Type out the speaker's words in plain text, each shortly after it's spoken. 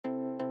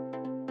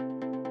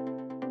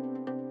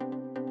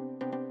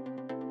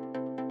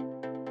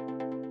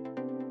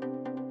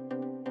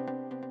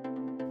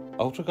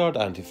Ultraguard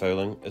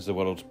Antifouling is the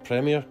world's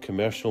premier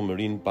commercial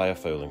marine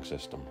biofouling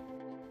system.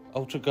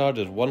 Ultraguard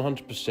is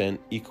 100%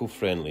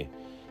 eco-friendly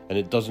and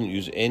it doesn't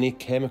use any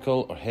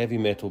chemical or heavy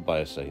metal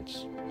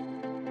biocides.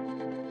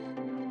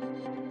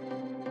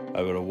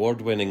 Our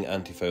award-winning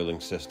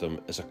antifouling system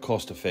is a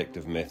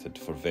cost-effective method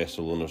for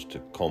vessel owners to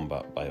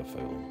combat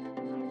biofouling.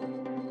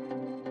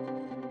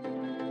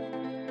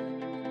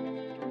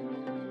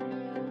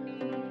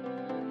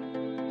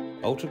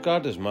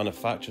 Ultraguard is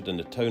manufactured in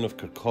the town of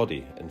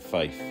Kirkcaldy in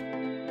Fife.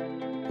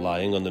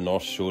 Lying on the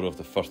north shore of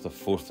the Firth of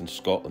Forth in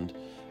Scotland,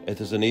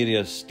 it is an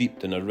area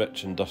steeped in a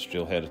rich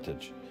industrial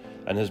heritage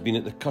and has been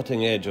at the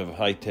cutting edge of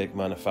high-tech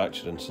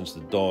manufacturing since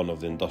the dawn of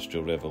the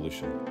Industrial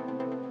Revolution.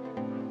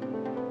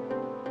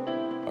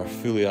 Our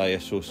fully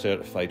ISO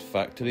certified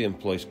factory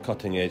employs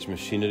cutting-edge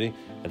machinery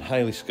and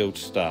highly skilled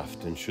staff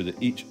to ensure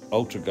that each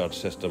Ultraguard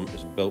system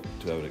is built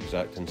to our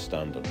exacting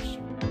standards.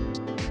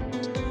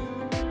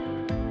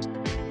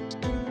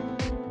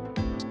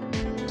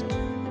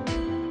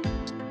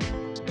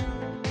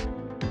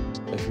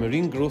 If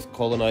marine growth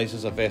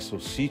colonises a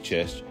vessel's sea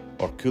chest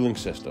or cooling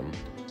system,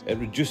 it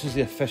reduces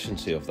the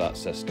efficiency of that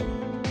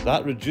system.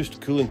 That reduced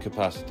cooling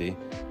capacity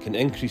can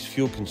increase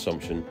fuel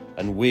consumption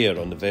and wear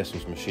on the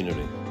vessel's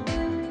machinery.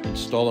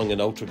 Installing an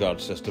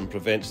Ultraguard system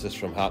prevents this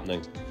from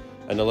happening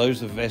and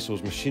allows the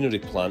vessel's machinery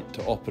plant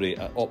to operate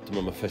at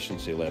optimum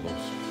efficiency levels.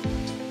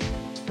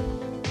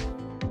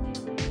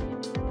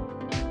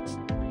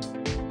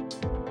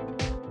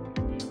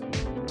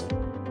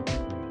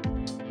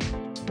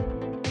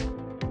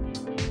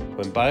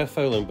 When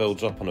biofouling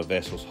builds up on a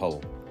vessel's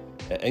hull,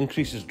 it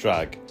increases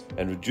drag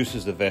and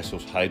reduces the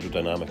vessel's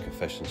hydrodynamic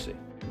efficiency.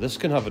 This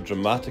can have a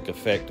dramatic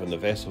effect on the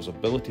vessel's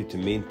ability to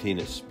maintain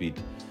its speed,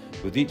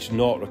 with each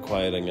knot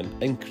requiring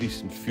an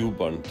increase in fuel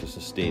burn to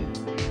sustain.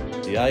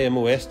 The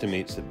IMO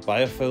estimates that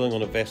biofouling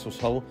on a vessel's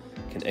hull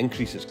can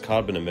increase its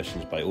carbon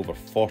emissions by over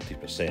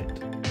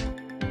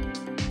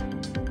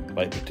 40%.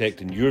 By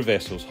protecting your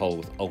vessel's hull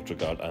with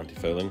Ultraguard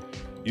Antifouling,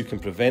 you can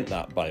prevent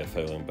that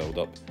biofouling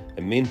build-up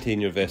and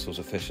maintain your vessel's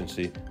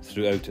efficiency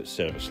throughout its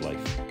service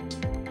life.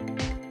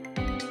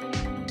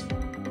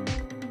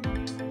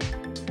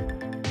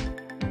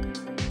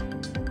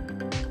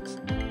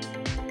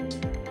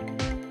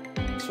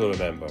 So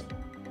remember,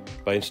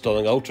 by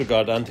installing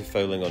Ultraguard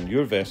Antifouling on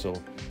your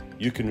vessel,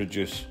 you can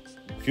reduce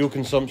fuel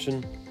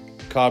consumption,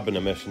 carbon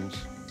emissions,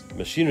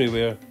 machinery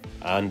wear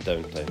and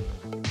downtime.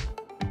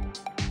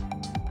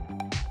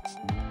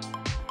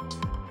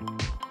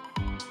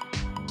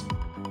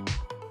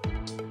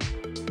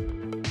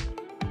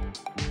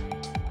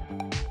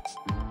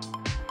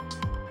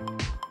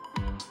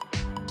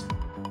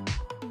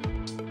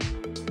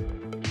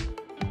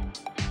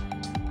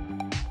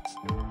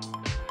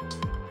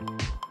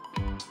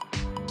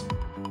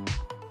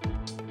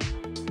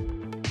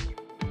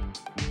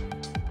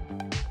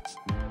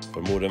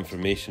 For more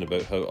information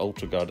about how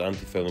Ultraguard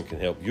Antifouling can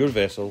help your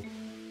vessel,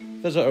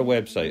 visit our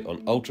website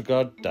on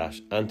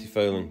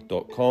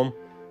ultraguard-antifouling.com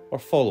or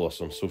follow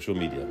us on social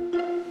media.